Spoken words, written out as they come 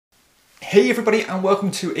Hey everybody, and welcome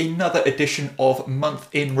to another edition of Month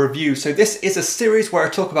in Review. So this is a series where I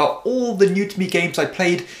talk about all the new to me games I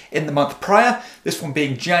played in the month prior, this one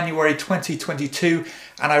being January 2022,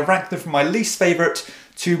 and I rank them from my least favourite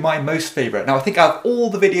to my most favourite. Now I think out of all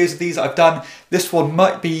the videos of these I've done, this one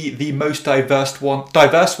might be the most diverse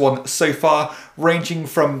one so far, ranging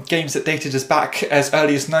from games that dated as back as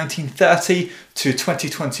early as 1930 to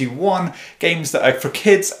 2021, games that are for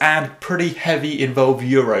kids and pretty heavy involve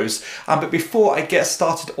Euros. But before I get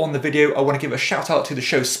started on the video, I want to give a shout out to the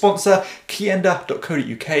show's sponsor,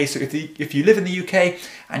 Kienda.co.uk. So if you live in the UK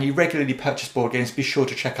and you regularly purchase board games, be sure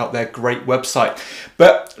to check out their great website.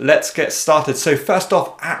 But let's get started. So first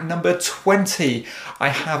off, at number 20, I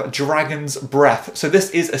have Dragon's Breath. So this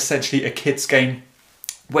is essentially a kids game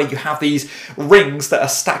where you have these rings that are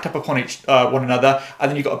stacked up upon one another, and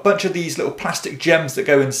then you've got a bunch of these little plastic gems that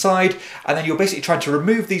go inside, and then you're basically trying to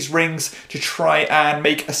remove these rings to try and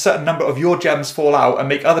make a certain number of your gems fall out and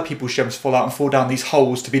make other people's gems fall out and fall down these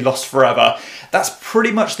holes to be lost forever. That's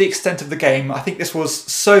pretty much the extent of the game. I think this was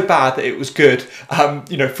so bad that it was good,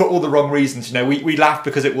 for all the wrong reasons. We laughed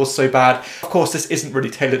because it was so bad. Of course, this isn't really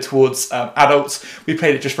tailored towards adults. We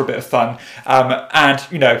played it just for a bit of fun,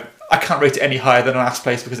 I can't rate it any higher than Last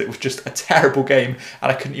Place because it was just a terrible game and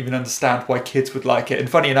I couldn't even understand why kids would like it. And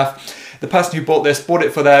funny enough, the person who bought this bought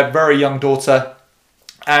it for their very young daughter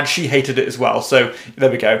and she hated it as well. So there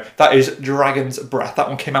we go. That is Dragon's Breath. That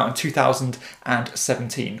one came out in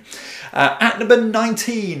 2017. At number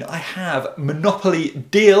 19, I have Monopoly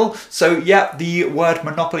Deal. So yeah, the word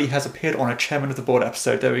Monopoly has appeared on a Chairman of the Board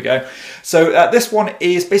episode. There we go. So this one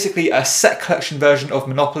is basically a set collection version of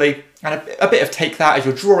Monopoly. And a bit of take that as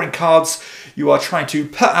you're drawing cards. You are trying to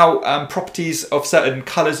put out properties of certain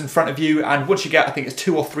colours in front of you, and once you get, I think it's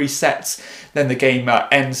 2 or 3 sets, then the game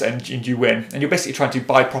ends and you win. And you're basically trying to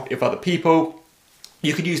buy property of other people.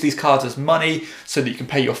 You can use these cards as money so that you can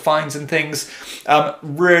pay your fines and things.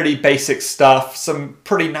 Really basic stuff, some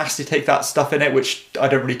pretty nasty take that stuff in it, which I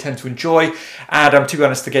don't really tend to enjoy. And to be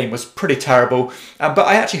honest, the game was pretty terrible. But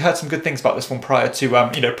I actually heard some good things about this one prior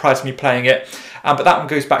to me playing it. But that one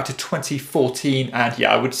goes back to 2014, and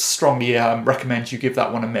yeah, I would strongly recommend you give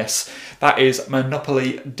that one a miss. That is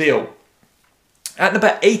Monopoly Deal. At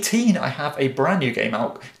number 18, I have a brand new game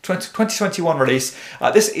out, 2021 release.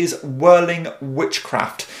 This is Whirling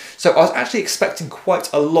Witchcraft. So I was actually expecting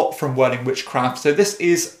quite a lot from Whirling Witchcraft. So this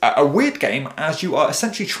is a weird game as you are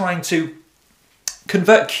essentially trying to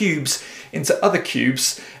convert cubes into other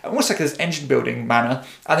cubes, almost like this engine building manner,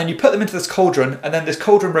 and then you put them into this cauldron, and then this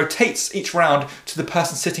cauldron rotates each round to the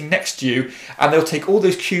person sitting next to you, and they'll take all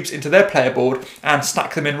those cubes into their player board and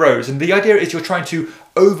stack them in rows. And the idea is you're trying to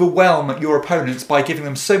overwhelm your opponents by giving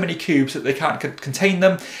them so many cubes that they can't contain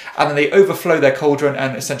them, and then they overflow their cauldron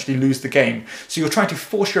and essentially lose the game. So you're trying to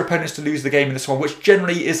force your opponents to lose the game in this one, which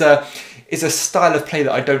generally is a style of play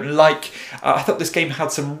that I don't like. I thought this game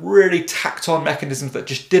had some really tacked on mechanisms that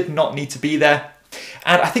just did not need to be there.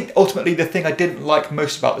 And I think ultimately the thing I didn't like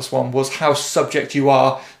most about this one was how subject you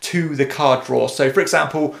are to the card draw. So for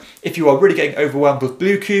example, if you are really getting overwhelmed with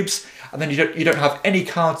blue cubes, and then you don't have any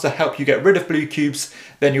cards to help you get rid of blue cubes,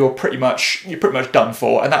 then you're pretty much done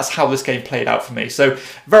for. And that's how this game played out for me. So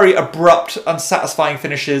very abrupt, unsatisfying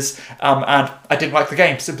finishes, and I didn't like the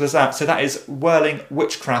game, simple as that. So that is Whirling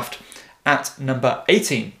Witchcraft at number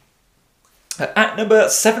 18. At number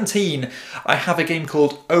 17, I have a game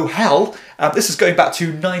called Oh Hell. This is going back to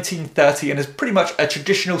 1930 and is pretty much a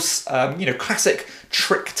traditional, classic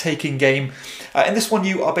trick-taking game. In this one,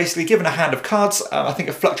 you are basically given a hand of cards. I think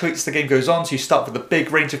it fluctuates as the game goes on, so you start with a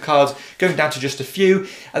big range of cards, going down to just a few,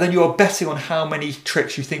 and then you are betting on how many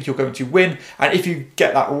tricks you think you're going to win. And if you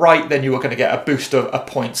get that right, then you are going to get a boost of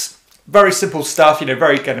points. Very simple stuff,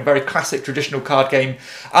 very classic traditional card game,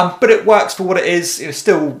 but it works for what it is.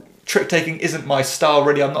 Still, trick-taking isn't my style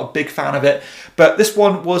really, I'm not a big fan of it, but this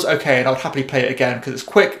one was okay and I would happily play it again because it's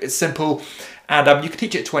quick, it's simple, and you can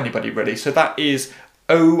teach it to anybody really. So that is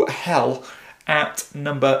Oh Hell at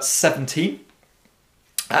number 17.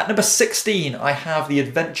 At number 16, I have The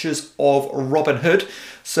Adventures of Robin Hood.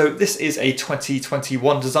 So this is a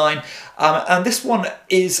 2021 design. And this one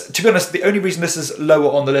is, to be honest, the only reason this is lower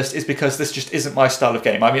on the list is because this just isn't my style of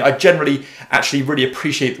game. I mean, I generally actually really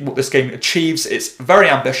appreciate what this game achieves. It's very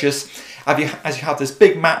ambitious. As you have this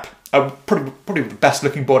big map, probably the best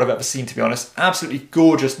looking board I've ever seen, to be honest. Absolutely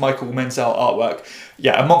gorgeous Michael Menzel artwork.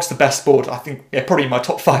 Yeah, amongst the best board, I think, yeah, probably my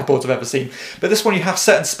top 5 boards I've ever seen. But this one, you have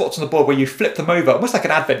certain spots on the board where you flip them over, almost like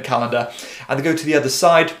an advent calendar, and they go to the other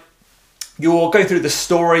side. You're going through the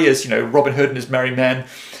story as, Robin Hood and his merry men,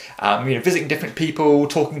 visiting different people,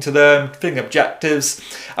 talking to them, filling objectives.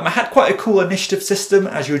 I had quite a cool initiative system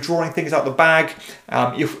as you're drawing things out of the bag.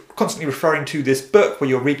 You're constantly referring to this book where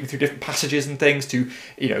you're reading through different passages and things to,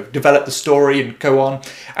 develop the story and go on.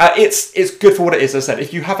 It's good for what it is, as I said.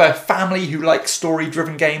 If you have a family who likes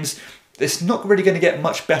story-driven games, it's not really going to get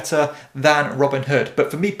much better than Robin Hood.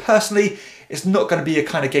 But for me personally, it's not going to be a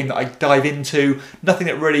kind of game that I dive into. Nothing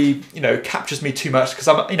that really, captures me too much because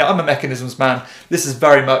I'm a mechanisms man. This is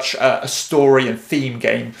very much a story and theme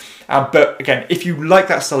game. But again, if you like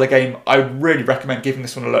that style of game, I really recommend giving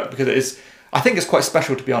this one a look because I think it's quite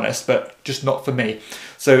special, to be honest, but just not for me.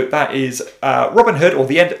 So that is Robin Hood, or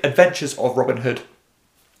The Adventures of Robin Hood,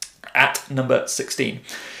 at number 16.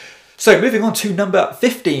 So moving on to number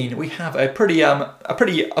 15, we have a pretty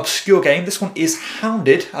obscure game. This one is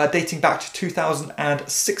Hounded, dating back to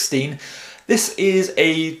 2016. This is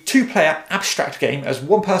a two-player abstract game, as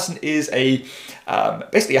one person is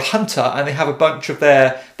basically a hunter, and they have a bunch of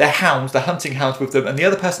their hounds, their hunting hounds with them, and the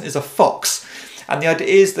other person is a fox. And the idea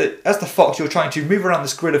is that as the fox, you're trying to move around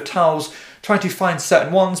this grid of tiles, trying to find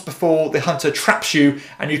certain ones before the hunter traps you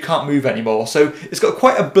and you can't move anymore. So it's got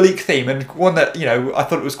quite a bleak theme, and one that, I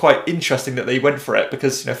thought it was quite interesting that they went for it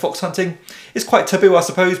because, fox hunting is quite taboo, I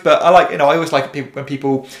suppose, but I always like it when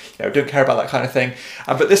people, don't care about that kind of thing.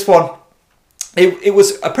 But this one, it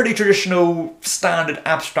was a pretty traditional, standard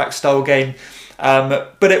abstract style game.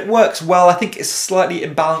 But it works well. I think it's slightly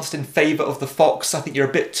imbalanced in favour of the fox. I think you're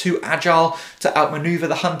a bit too agile to outmaneuver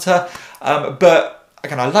the hunter. But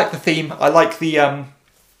again, I like the theme. I like the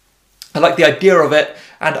idea of it,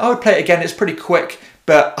 and I would play it again. It's pretty quick,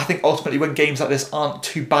 but I think ultimately when games like this aren't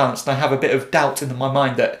too balanced, and I have a bit of doubt in my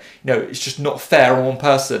mind that it's just not fair on one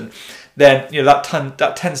person, then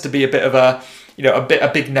that tends to be a bit of a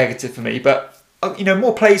big negative for me. But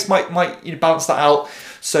more plays might balance that out.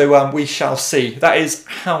 So we shall see. That is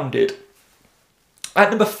Hounded.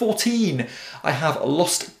 At number 14, I have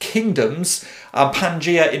Lost Kingdoms,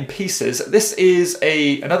 Pangaea in Pieces. This is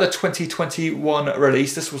another 2021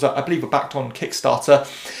 release. This was, I believe, backed on Kickstarter.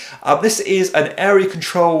 This is an area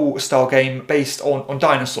control style game based on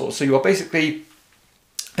dinosaurs. So you are basically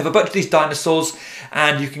have a bunch of these dinosaurs,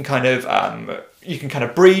 and you can kind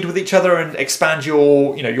of breed with each other and expand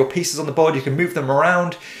your pieces on the board. You can move them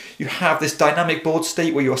around. You have this dynamic board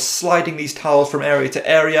state where you're sliding these tiles from area to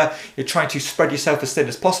area. You're trying to spread yourself as thin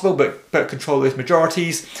as possible, but control those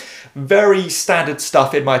majorities. Very standard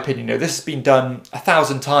stuff, in my opinion. This has been done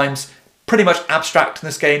 1,000 times. Pretty much abstract in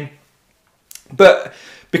this game, but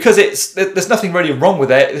because there's nothing really wrong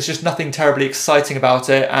with it. There's just nothing terribly exciting about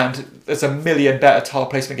it, and there's a million better tile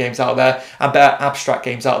placement games out there and better abstract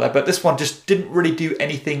games out there. But this one just didn't really do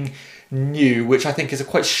anything new, which I think is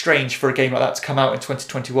quite strange for a game like that to come out in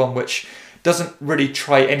 2021, which doesn't really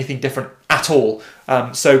try anything different at all.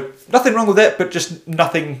 So nothing wrong with it, but just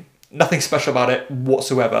nothing special about it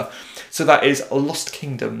whatsoever. So that is Lost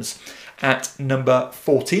Kingdoms at number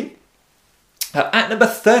 14. At number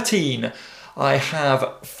 13, I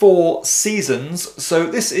have Four Seasons. So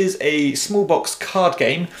this is a small box card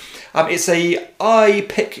game. It's a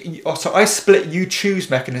I split, you choose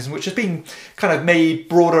mechanism, which has been kind of made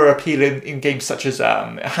broader appeal in games such as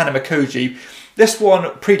Hanamakoji. This one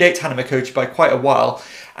predates Hanamakoji by quite a while,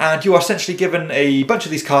 and you are essentially given a bunch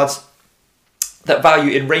of these cards that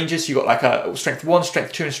value in ranges. You've got like a strength 1,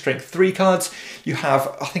 strength 2 and strength 3 cards. You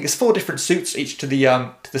have, I think it's 4 different suits each to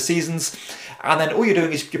the seasons. And then all you're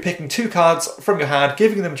doing is you're picking 2 cards from your hand,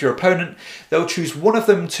 giving them to your opponent. They'll choose one of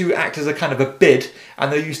them to act as a kind of a bid,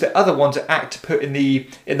 and they'll use the other one to act to put in the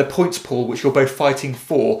points pool, which you're both fighting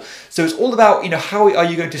for. So it's all about, how are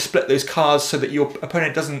you going to split those cards so that your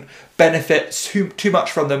opponent doesn't benefit too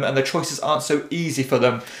much from them, and the choices aren't so easy for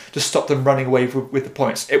them to stop them running away with the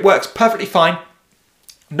points. It works perfectly fine.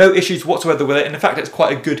 No issues whatsoever with it, and in fact it's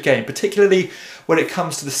quite a good game, particularly when it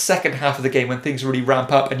comes to the second half of the game when things really ramp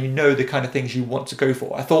up and you know the kind of things you want to go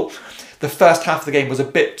for. I thought the first half of the game was a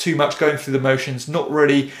bit too much going through the motions, not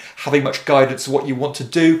really having much guidance of what you want to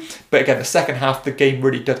do, but again the second half the game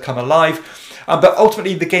really did come alive. But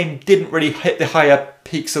ultimately the game didn't really hit the higher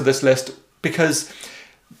peaks of this list because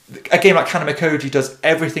a game like Hanamakoji does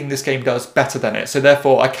everything this game does better than it, so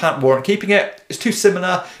therefore I can't warrant keeping it. It's too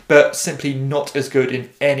similar, but simply not as good in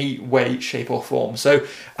any way, shape or form. So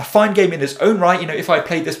a fine game in its own right. If I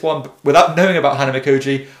played this one without knowing about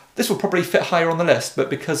Hanamakoji, this will probably fit higher on the list, but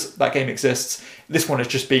because that game exists, this one has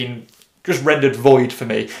just rendered void for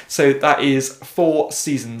me. So that is Four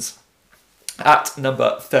Seasons at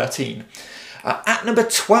number 13. At number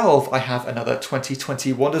 12, I have another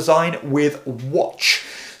 2021 design with Watch.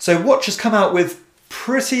 So Watch has come out with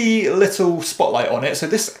pretty little spotlight on it. So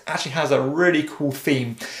this actually has a really cool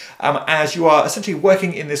theme, as you are essentially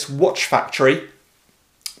working in this watch factory,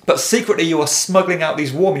 but secretly you are smuggling out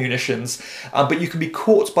these war munitions, but you can be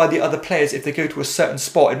caught by the other players if they go to a certain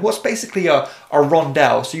spot in what's basically a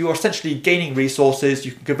rondel. So you are essentially gaining resources.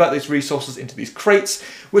 You can convert those resources into these crates,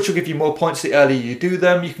 which will give you more points the earlier you do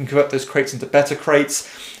them. You can convert those crates into better crates.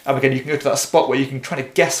 Again, you can go to that spot where you can try to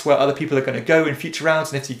guess where other people are going to go in future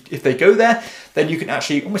rounds, and if they go there, then you can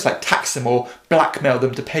actually almost like tax them or blackmail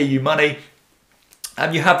them to pay you money.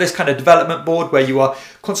 And you have this kind of development board where you are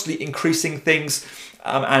constantly increasing things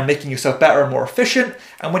and making yourself better and more efficient.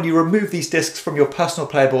 And when you remove these discs from your personal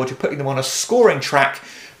player board, you're putting them on a scoring track,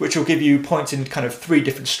 which will give you points in kind of 3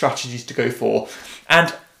 different strategies to go for.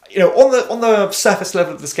 And you know, on the surface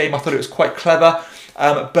level of this game, I thought it was quite clever,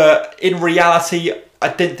 but in reality, I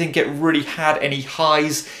didn't think it really had any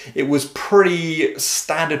highs. It was pretty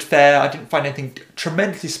standard fare. I didn't find anything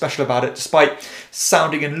tremendously special about it, despite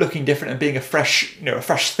sounding and looking different and being a fresh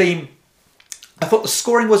theme. I thought the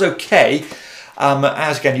scoring was okay.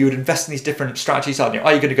 As again, you would invest in these different strategies. Are you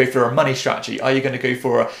going to go for a money strategy? Are you going to go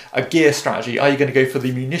for a gear strategy? Are you going to go for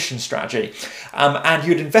the munition strategy? And you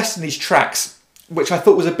would invest in these tracks, which I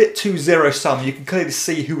thought was a bit too zero-sum. You can clearly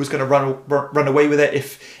see who was going to run away with it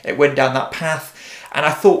if it went down that path. And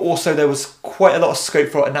I thought also there was quite a lot of scope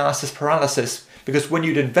for analysis paralysis, because when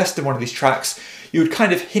you'd invest in one of these tracks, you would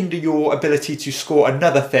kind of hinder your ability to score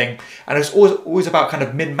another thing. And it's always about kind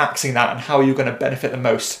of min-maxing that and how you're going to benefit the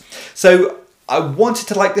most. So I wanted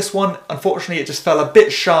to like this one. Unfortunately, it just fell a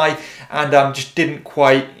bit shy and just didn't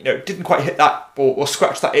quite hit that or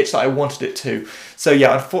scratch that itch that I wanted it to. So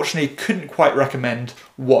yeah, unfortunately, couldn't quite recommend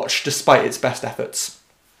Watch despite its best efforts.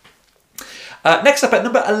 Next up at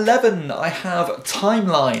number 11, I have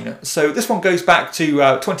Timeline. So this one goes back to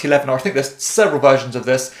 2011, or I think there's several versions of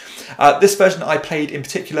this. This version I played in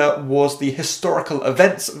particular was the historical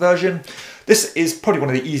events version. This is probably one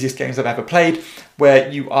of the easiest games I've ever played, where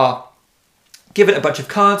you are given a bunch of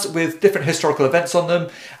cards with different historical events on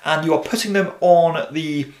them, and you are putting them on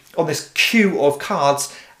this queue of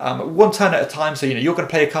cards one turn at a time. So you're going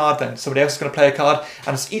to play a card, then somebody else is going to play a card,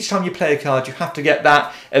 and each time you play a card, you have to get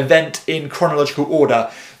that event in chronological order.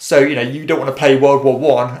 So you don't want to play World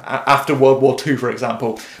War I after World War II, for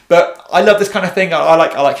example. But I love this kind of thing. I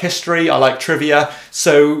like history. I like trivia.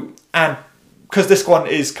 And because this one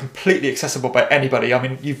is completely accessible by anybody. I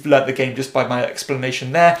mean, you've learnt the game just by my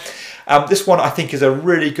explanation there. This one I think is a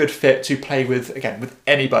really good fit to play with, again, with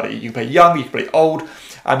anybody. You can play young, you can play old,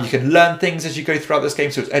 you can learn things as you go throughout this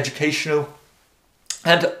game, so it's educational.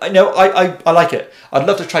 And I like it. I'd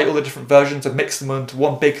love to try all the different versions and mix them into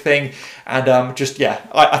one big thing. And I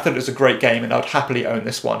thought it was a great game, and I'd happily own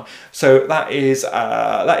this one. So that is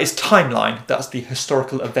Timeline. That's the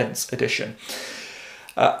Historical Events Edition.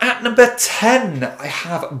 At number 10, I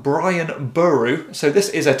have Brian Boru. So this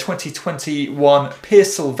is a 2021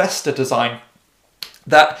 Piers Sylvester design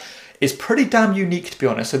that is pretty damn unique, to be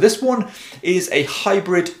honest. So this one is a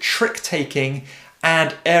hybrid trick-taking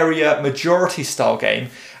and area majority style game,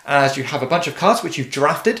 as you have a bunch of cards which you've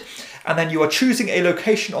drafted, and then you are choosing a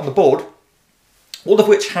location on the board, all of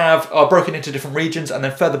which are broken into different regions and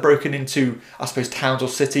then further broken into, I suppose, towns or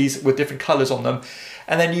cities with different colours on them.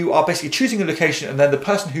 And then you are basically choosing a location, and then the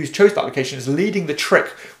person who's chose that location is leading the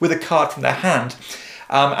trick with a card from their hand.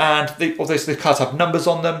 Although the cards have numbers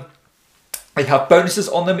on them, they have bonuses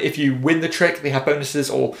on them if you win the trick. They have bonuses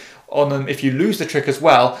on them if you lose the trick as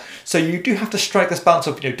well. So you do have to strike this balance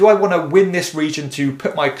of, do I want to win this region to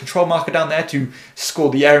put my control marker down there to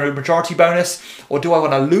score the area majority bonus, or do I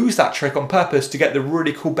want to lose that trick on purpose to get the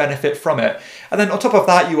really cool benefit from it? And then on top of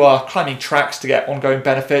that, you are climbing tracks to get ongoing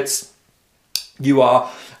benefits. You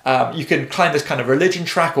can climb this kind of religion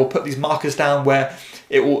track or put these markers down where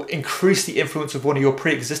it will increase the influence of one of your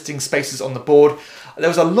pre-existing spaces on the board. There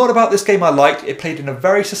was a lot about this game I liked. It played in a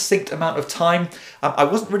very succinct amount of time. I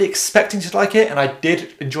wasn't really expecting to like it, and I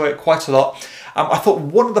did enjoy it quite a lot. I thought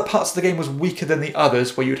one of the parts of the game was weaker than the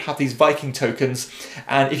others, where you'd have these Viking tokens,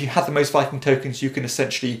 and if you had the most Viking tokens, you can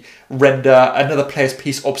essentially render another player's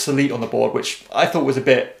piece obsolete on the board, which I thought was a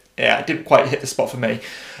bit... yeah, it didn't quite hit the spot for me.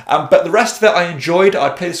 But the rest of it I enjoyed.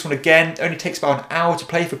 I'd play this one again. It only takes about an hour to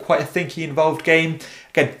play for quite a thinky involved game.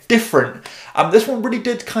 Again, different. This one really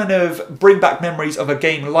did kind of bring back memories of a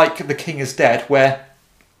game like The King is Dead, where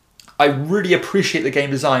I really appreciate the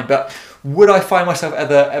game design, but would I find myself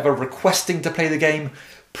ever requesting to play the game?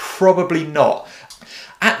 Probably not.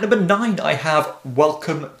 At number 9, I have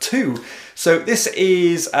Welcome To. So this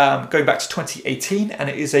is going back to 2018,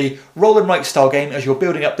 and it is a roll and write style game as you're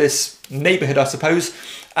building up this neighbourhood, I suppose.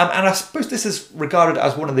 And I suppose this is regarded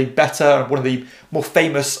as one of the better, one of the more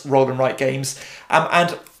famous roll and write games.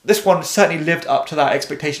 And this one certainly lived up to that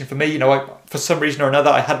expectation for me. You know, for some reason or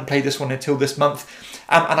another, I hadn't played this one until this month,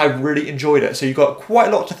 and I really enjoyed it. So you've got quite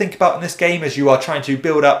a lot to think about in this game as you are trying to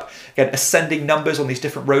build up, again, ascending numbers on these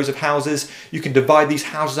different rows of houses. You can divide these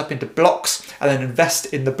houses up into blocks and then invest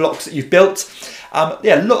in the blocks that you've built.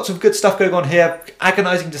 Yeah, lots of good stuff going on here.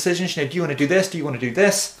 Agonising decisions, you know, do you want to do this? Do you want to do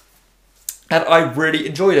this? And I really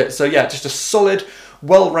enjoyed it. So yeah, just a solid,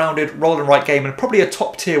 well-rounded roll and write game, and probably a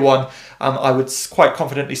top tier one, I would quite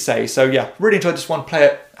confidently say. So yeah, really enjoyed this one.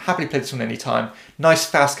 Happily play this one anytime. Nice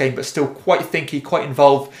fast game, but still quite thinky, quite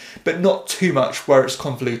involved, but not too much where it's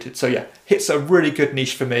convoluted. So yeah, hits a really good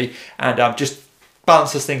niche for me, and just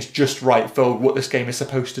balances things just right for what this game is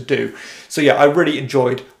supposed to do. So yeah, I really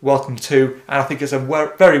enjoyed Welcome To, and I think it's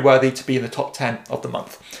very worthy to be in the top 10 of the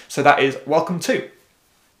month. So that is Welcome To.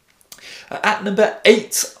 At number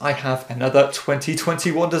 8, I have another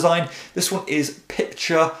 2021 design. This one is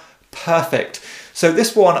Picture Perfect. So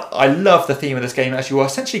this one, I love the theme of this game, as you are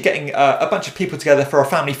essentially getting a bunch of people together for a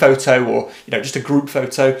family photo, or you know, just a group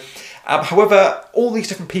photo. However, all these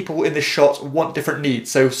different people in this shot want different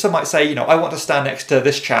needs. So some might say, you know, I want to stand next to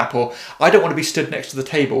this chap, or I don't want to be stood next to the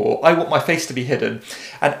table, or I want my face to be hidden.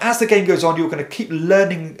 And as the game goes on, you're going to keep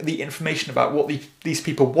learning the information about what these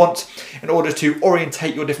people want in order to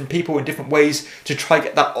orientate your different people in different ways to try to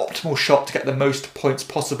get that optimal shot to get the most points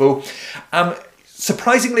possible.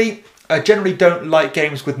 Surprisingly, I generally don't like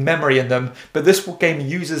games with memory in them, but this game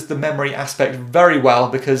uses the memory aspect very well,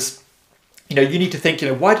 because you know, you need to think, you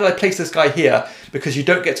know, why did I place this guy here? Because you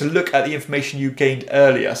don't get to look at the information you gained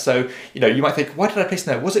earlier. So, you know, you might think, why did I place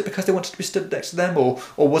them there? Was it because they wanted to be stood next to them, or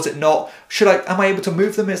was it not? Am I able to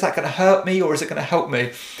move them? Is that going to hurt me, or is it going to help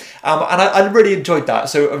me? And I really enjoyed that.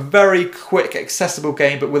 So a very quick, accessible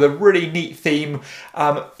game, but with a really neat theme.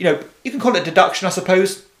 You know, you can call it deduction, I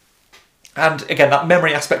suppose. And again, that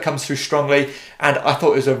memory aspect comes through strongly, and I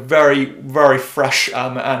thought it was a very, very fresh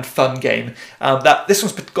and fun game. That this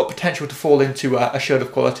one's got potential to fall into a shield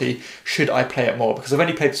of quality should I play it more, because I've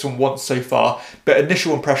only played this one once so far, but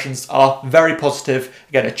initial impressions are very positive.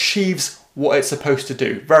 Again, achieves what it's supposed to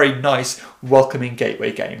do. Very nice, welcoming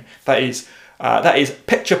gateway game. That is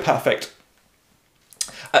Picture Perfect.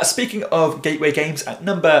 Speaking of gateway games, at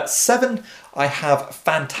number 7, I have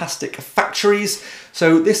Fantastic Factories.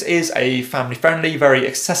 So this is a family-friendly, very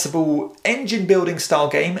accessible engine building style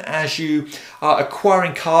game as you are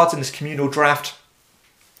acquiring cards in this communal draft,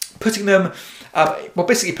 putting them,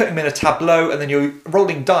 basically putting them in a tableau, and then you're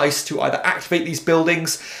rolling dice to either activate these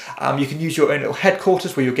buildings. You can use your own little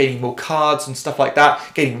headquarters where you're gaining more cards and stuff like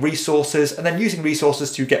that, gaining resources, and then using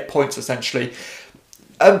resources to get points essentially.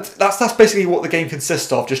 And that's basically what the game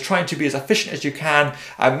consists of, just trying to be as efficient as you can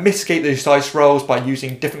and mitigate those dice rolls by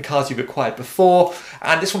using different cards you've acquired before.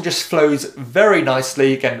 And this one just flows very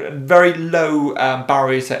nicely, again, very low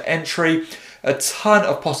barriers to entry, a ton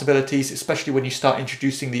of possibilities, especially when you start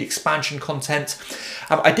introducing the expansion content.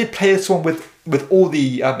 I did play this one with all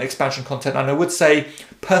the expansion content, and I would say,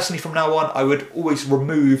 personally from now on, I would always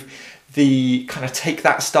remove the kind of take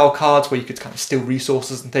that style cards where you could kind of steal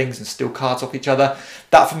resources and things and steal cards off each other.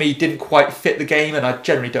 That for me didn't quite fit the game, and I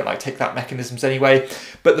generally don't like take that mechanisms anyway.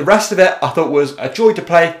 But the rest of it I thought was a joy to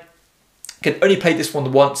play. Could only play this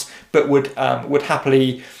one once, but would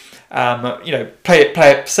happily you know, play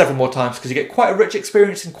it several more times, because you get quite a rich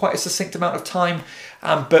experience in quite a succinct amount of time,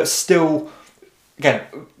 but still, again,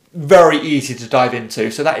 very easy to dive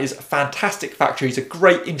into. So that is Fantastic Factories, a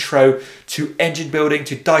great intro to engine building,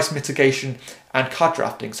 to dice mitigation and card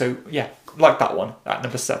drafting. So yeah, like that one at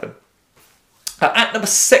number 7. At number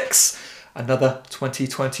 6, another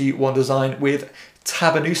 2021 design with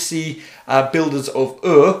Tabanusi, Builders of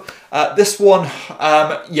Ur. This one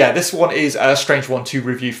is a strange one to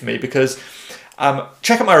review for me, because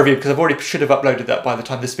check out my review, because I should have uploaded that by the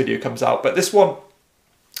time this video comes out. But this one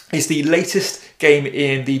is the latest game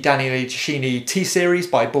in the Daniele Cecchini T-Series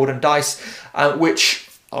by Board and Dice, which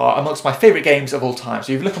are amongst my favourite games of all time.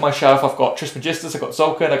 So if you look at my shelf, I've got Trismegistus, I've got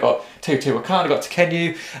Tzolk'in, I've got Teotihuacan, I've got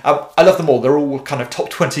Tekhenu. I love them all. They're all kind of top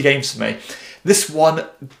 20 games for me. This one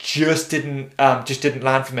just didn't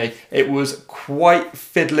land for me. It was quite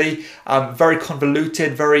fiddly, very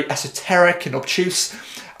convoluted, very esoteric and obtuse.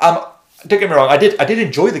 Don't get me wrong, I did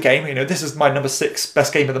enjoy the game. You know, this is my number 6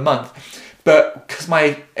 best game of the month. But because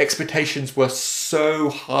my expectations were so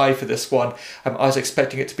high for this one, I was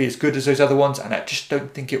expecting it to be as good as those other ones, and I just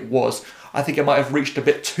don't think it was. I think it might have reached a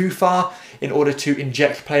bit too far in order to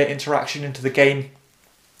inject player interaction into the game,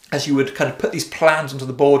 as you would kind of put these plans onto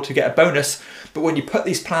the board to get a bonus. But when you put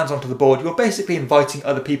these plans onto the board, you're basically inviting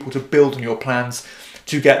other people to build on your plans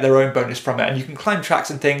to get their own bonus from it. And you can climb tracks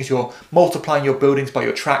and things, you're multiplying your buildings by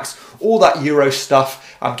your tracks, all that Euro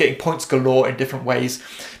stuff, getting points galore in different ways.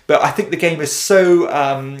 But I think the game is so,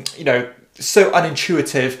 so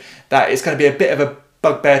unintuitive that it's going to be a bit of a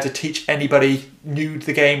bugbear to teach anybody new to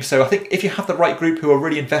the game. So I think if you have the right group who are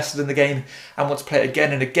really invested in the game and want to play it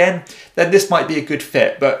again and again, then this might be a good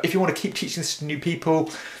fit. But if you want to keep teaching this to new people,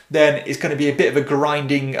 then it's going to be a bit of a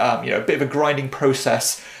grinding,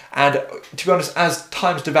 process. And to be honest, as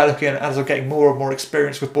time's developing and as I'm getting more and more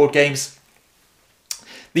experience with board games,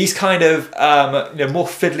 these kind of more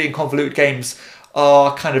fiddly and convoluted games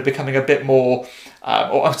are kind of becoming a bit more,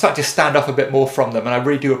 or I'm starting to stand up a bit more from them, and I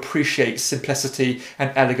really do appreciate simplicity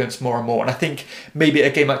and elegance more and more. And I think maybe a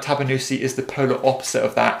game like Tabanusi is the polar opposite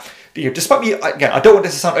of that. Despite me, again, I don't want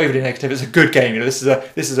this to sound overly negative. It's a good game. This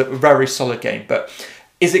is a very solid game. But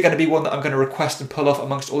is it going to be one that I'm going to request and pull off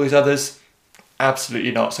amongst all these others?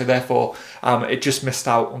 Absolutely not. So therefore, it just missed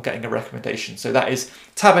out on getting a recommendation. So that is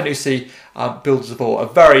Tabanusi, Builders of War. A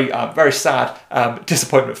very, very sad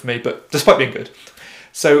disappointment for me, but despite being good.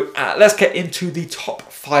 So let's get into the top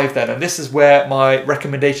 5 then. And this is where my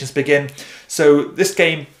recommendations begin. So the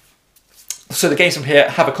games from here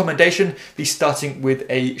have a commendation, be starting with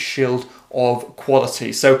a shield of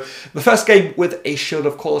quality. So the first game with a shield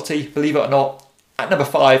of quality, believe it or not, at number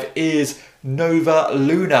 5 is Nova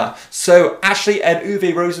Luna. So actually an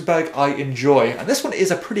Uwe Rosenberg I enjoy, and this one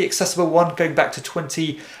is a pretty accessible one going back to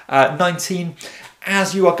 2019,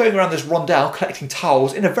 as you are going around this rondel collecting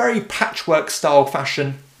tiles in a very patchwork style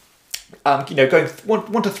fashion, going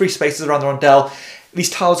one to 3 spaces around the rondel. These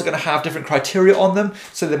tiles are going to have different criteria on them,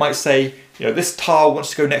 so they might say, this tile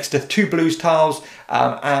wants to go next to 2 blues tiles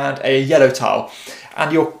and a yellow tile,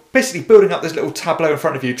 and you're basically building up this little tableau in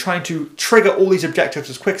front of you, trying to trigger all these objectives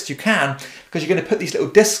as quick as you can, because you're going to put these little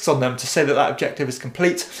discs on them to say that that objective is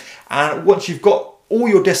complete. And once you've got all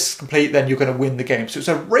your discs complete, then you're going to win the game. So it's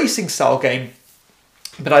a racing style game,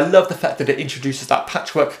 but I love the fact that it introduces that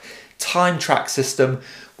patchwork time track system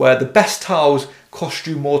where the best tiles cost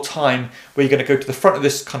you more time, where you're going to go to the front of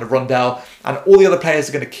this kind of rondel and all the other players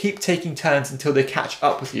are going to keep taking turns until they catch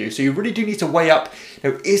up with you. So you really do need to weigh up,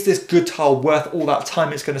 is this good tile worth all that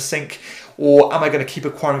time it's going to sink, or am I going to keep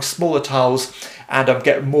acquiring smaller tiles and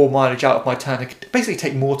get more mileage out of my turn and basically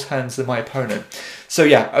take more turns than my opponent. So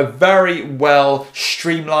yeah, a very well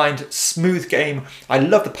streamlined, smooth game. I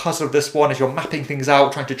love the puzzle of this one as you're mapping things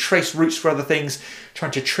out, trying to trace routes for other things,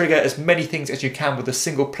 trying to trigger as many things as you can with a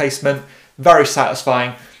single placement. Very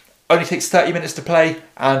satisfying. Only takes 30 minutes to play,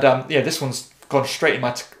 and this one's gone straight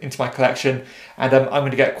into my collection, and I'm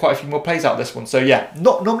going to get quite a few more plays out of this one. So yeah,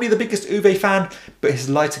 not normally the biggest Uwe fan, but his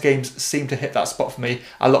lighter games seem to hit that spot for me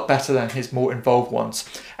a lot better than his more involved ones,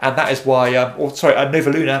 and that is why, Nova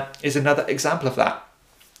Luna is another example of that.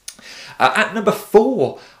 At number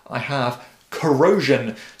 4, I have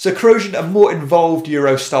Corrosion. So Corrosion, a more involved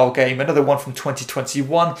Euro style game, another one from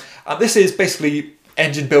 2021. This is basically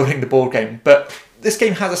engine building the board game, but this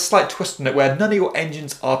game has a slight twist in it where none of your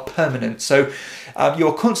engines are permanent. So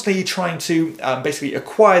you're constantly trying to basically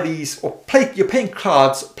acquire these, or you're playing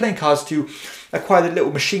cards to acquire the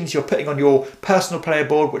little machines you're putting on your personal player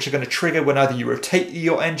board, which are going to trigger when either you rotate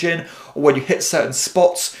your engine or when you hit certain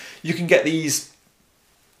spots. You can get these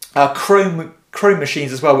chrome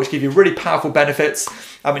machines as well, which give you really powerful benefits.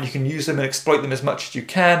 And you can use them and exploit them as much as you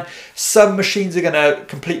can. Some machines are going to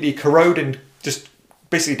completely corrode and just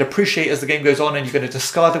basically depreciate as the game goes on, and you're going to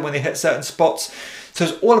discard them when they hit certain spots. So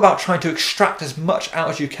it's all about trying to extract as much out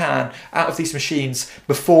as you can out of these machines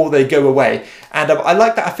before they go away. And I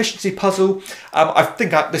like that efficiency puzzle. I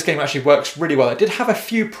think this game actually works really well. I did have a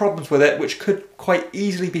few problems with it, which could quite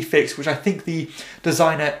easily be fixed, which I think the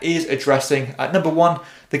designer is addressing. Number 1,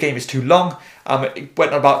 the game is too long. It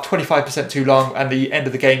went on about 25% too long, and the end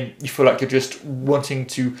of the game, you feel like you're just wanting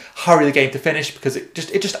to hurry the game to finish because it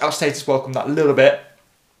just outstays its welcome that little bit.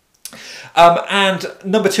 And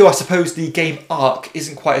number 2, I suppose the game arc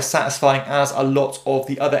isn't quite as satisfying as a lot of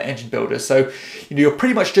the other engine builders. So, you're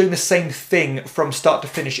pretty much doing the same thing from start to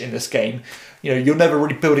finish in this game. You're never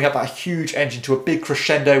really building up that huge engine to a big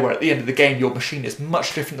crescendo where at the end of the game your machine is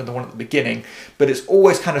much different than the one at the beginning. But it's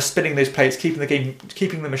always kind of spinning those plates, keeping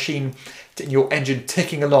the machine, your engine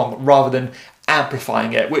ticking along rather than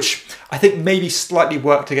amplifying it, which I think maybe slightly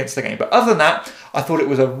worked against the game. But other than that, I thought it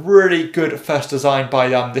was a really good first design by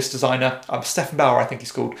this designer, Stefan Bauer, I think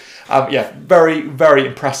he's called. Yeah, very, very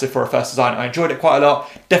impressive for a first design. I enjoyed it quite a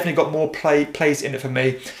lot. Definitely got more plays in it for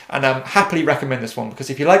me, and happily recommend this one, because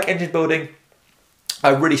if you like engine building, I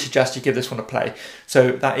really suggest you give this one a play.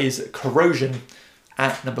 So that is Corrosion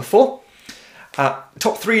at number 4.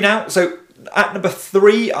 Top 3 now. So at number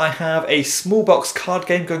 3, I have a small box card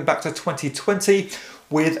game going back to 2020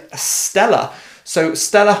 with Stella. So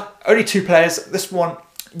Stella, only 2 players. This one,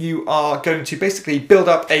 you are going to basically build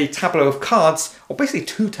up a tableau of cards, or basically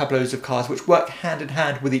 2 tableaus of cards, which work hand in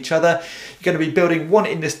hand with each other. You're going to be building one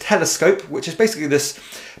in this telescope, which is basically this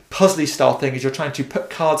puzzly style thing, as you're trying to put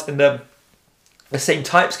cards in the same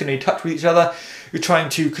types, going to be in touch with each other. You're trying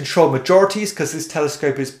to control majorities, because this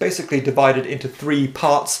telescope is basically divided into 3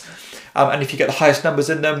 parts. And if you get the highest numbers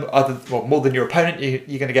in them, more than your opponent,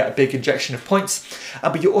 you're going to get a big injection of points.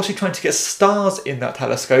 But you're also trying to get stars in that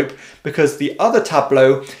telescope, because the other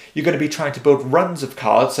tableau, you're going to be trying to build runs of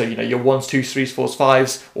cards. So, your 1s, 2s, 3s, 4s,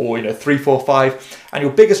 5s, or, 3, 4, 5. And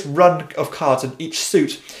your biggest run of cards in each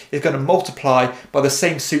suit is going to multiply by the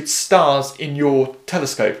same suit's stars in your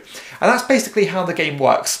telescope. And that's basically how the game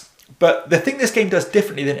works. But the thing this game does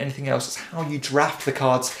differently than anything else is how you draft the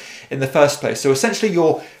cards in the first place. So essentially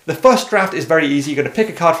the first draft is very easy. You're going to pick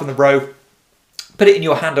a card from the row, put it in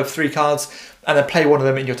your hand of 3 cards, and then play one of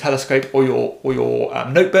them in your telescope or your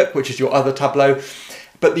notebook, which is your other tableau.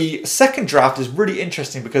 But the second draft is really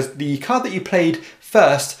interesting, because the card that you played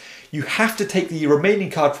first, you have to take the remaining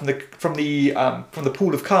card from the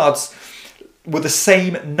pool of cards with the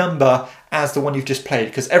same number as the one you've just played,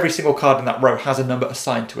 because every single card in that row has a number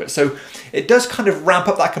assigned to it. So it does kind of ramp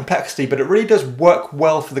up that complexity, but it really does work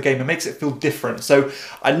well for the game and makes it feel different. So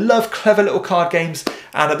I love clever little card games,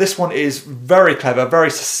 and this one is very clever,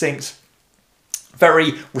 very succinct,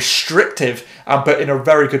 very restrictive, but in a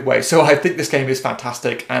very good way. So I think this game is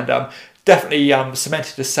fantastic, and definitely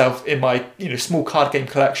cemented itself in my small card game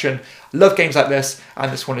collection. Love games like this,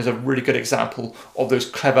 and this one is a really good example of those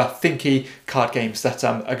clever, thinky card games that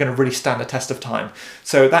are going to really stand the test of time.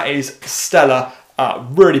 So that is Stella,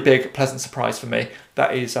 really big, pleasant surprise for me.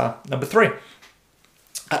 That is number 3.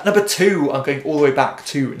 At number 2, I'm going all the way back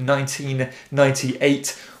to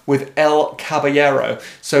 1998 with El Caballero.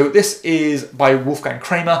 So this is by Wolfgang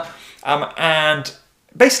Kramer, and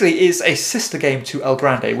basically is a sister game to El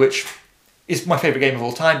Grande, which is my favourite game of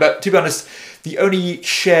all time. But to be honest, the only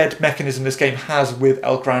shared mechanism this game has with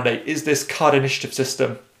El Grande is this card initiative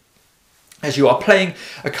system, as you are playing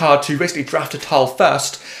a card to basically draft a tile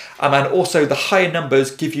first, and also the higher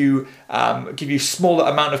numbers give you smaller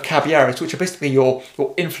amount of caballeros, which are basically your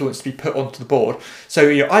influence to be put onto the board. So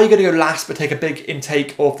are you going to go last but take a big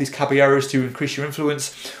intake of these caballeros to increase your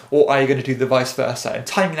influence, or are you going to do the vice versa? And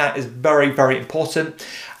timing that is very, very important.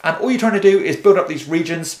 And all you're trying to do is build up these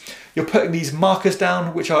regions. You're putting these markers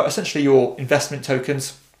down, which are essentially your investment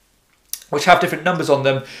tokens, which have different numbers on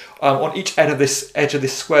them on each edge of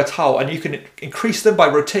this square tile, and you can increase them by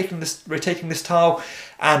rotating this tile,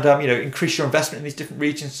 and increase your investment in these different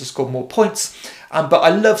regions to score more points. But I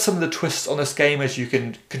love some of the twists on this game, as you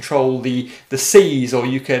can control the seas, or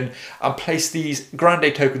you can place these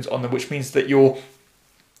grande tokens on them, which means that your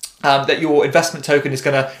investment token is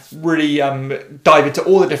going to really dive into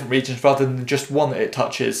all the different regions rather than just one that it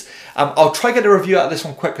touches. I'll try to get a review out of this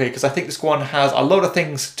one quickly, because I think this one has a lot of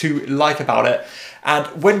things to like about it. And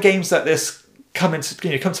when games like this come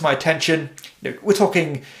to my attention, we're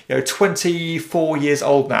talking 24 years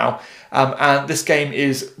old now, and this game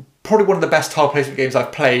is probably one of the best tile placement games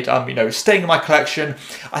I've played. Staying in my collection.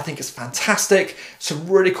 I think it's fantastic. Some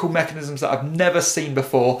really cool mechanisms that I've never seen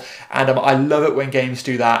before, and I love it when games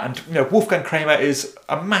do that. And Wolfgang Kramer is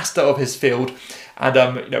a master of his field,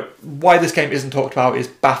 and why this game isn't talked about is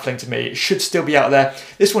baffling to me. It should still be out there.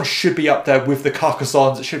 This one should be up there with the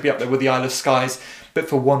Carcassonne. It should be up there with the Isle of Skies, but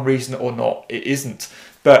for one reason or not, it isn't.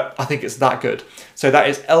 But I think it's that good. So that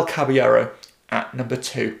is El Caballero at number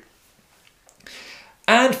 2.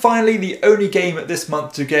 And finally, the only game this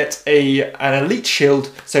month to get an Elite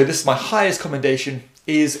Shield, so this is my highest commendation,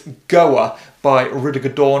 is Goa by Rudiger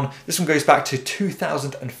Dorn. This one goes back to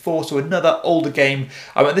 2004, so another older game.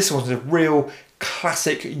 And this one's a real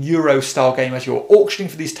classic Euro-style game, as you're auctioning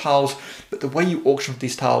for these tiles, but the way you auction for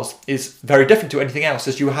these tiles is very different to anything else,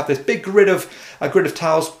 as you have this big grid of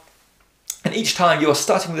tiles, and each time you're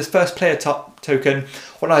starting with this first player token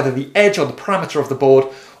on either the edge or the parameter of the board,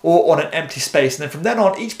 or on an empty space. And then from then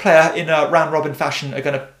on, each player in a round robin fashion are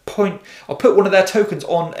going to point or put one of their tokens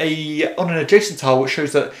on an adjacent tile, which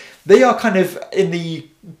shows that they are kind of in the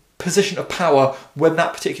position of power when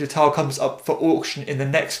that particular tile comes up for auction in the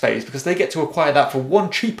next phase, because they get to acquire that for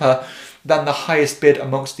 1 cheaper than the highest bid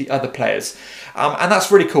amongst the other players. And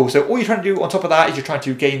that's really cool. So all you're trying to do on top of that is you're trying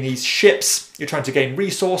to gain these ships, you're trying to gain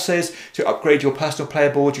resources to upgrade your personal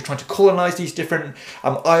player board, you're trying to colonize these different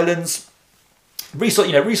islands.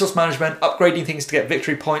 Resource management, upgrading things to get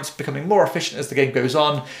victory points, becoming more efficient as the game goes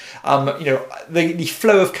on. The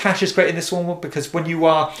flow of cash is great in this one, because when you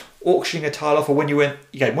are auctioning a tile off, or when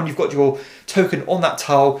you've got your token on that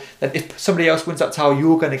tile, then if somebody else wins that tile,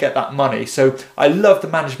 you're going to get that money. So I love the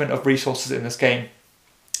management of resources in this game.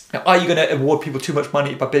 Now, are you going to award people too much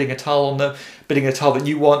money by bidding a tile on them, bidding a tile that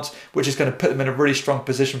you want, which is going to put them in a really strong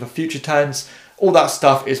position for future turns? All that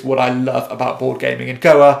stuff is what I love about board gaming, and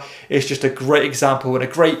Goa is just a great example and a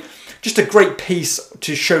great piece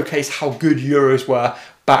to showcase how good Euros were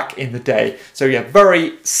back in the day. So yeah,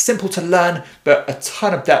 very simple to learn, but a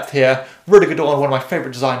ton of depth here. Really good one of my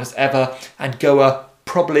favourite designers ever, and Goa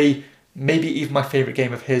probably maybe even my favourite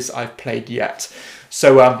game of his I've played yet.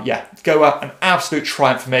 So yeah, Goa, an absolute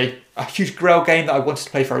triumph for me. A huge Grail game that I wanted to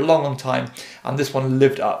play for a long time, and this one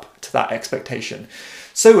lived up to that expectation.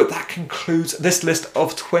 So that concludes this list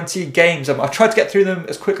of 20 games. I've tried to get through them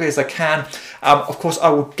as quickly as I can. Of course, I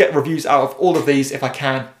will get reviews out of all of these if I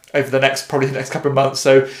can over probably the next couple of months.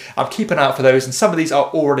 So I'm keeping an eye out for those, and some of these are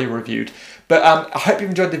already reviewed. But I hope you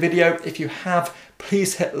enjoyed the video. If you have,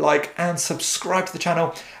 please hit like and subscribe to the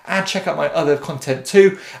channel, and check out my other content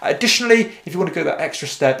too. Additionally, if you want to go that extra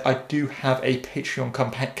step, I do have a Patreon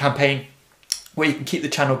campaign where you can keep the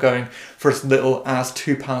channel going for as little as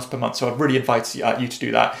 £2 per month. So I'd really invite you to do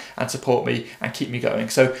that and support me and keep me going.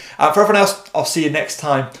 So for everyone else, I'll see you next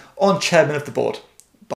time on Chairman of the Board.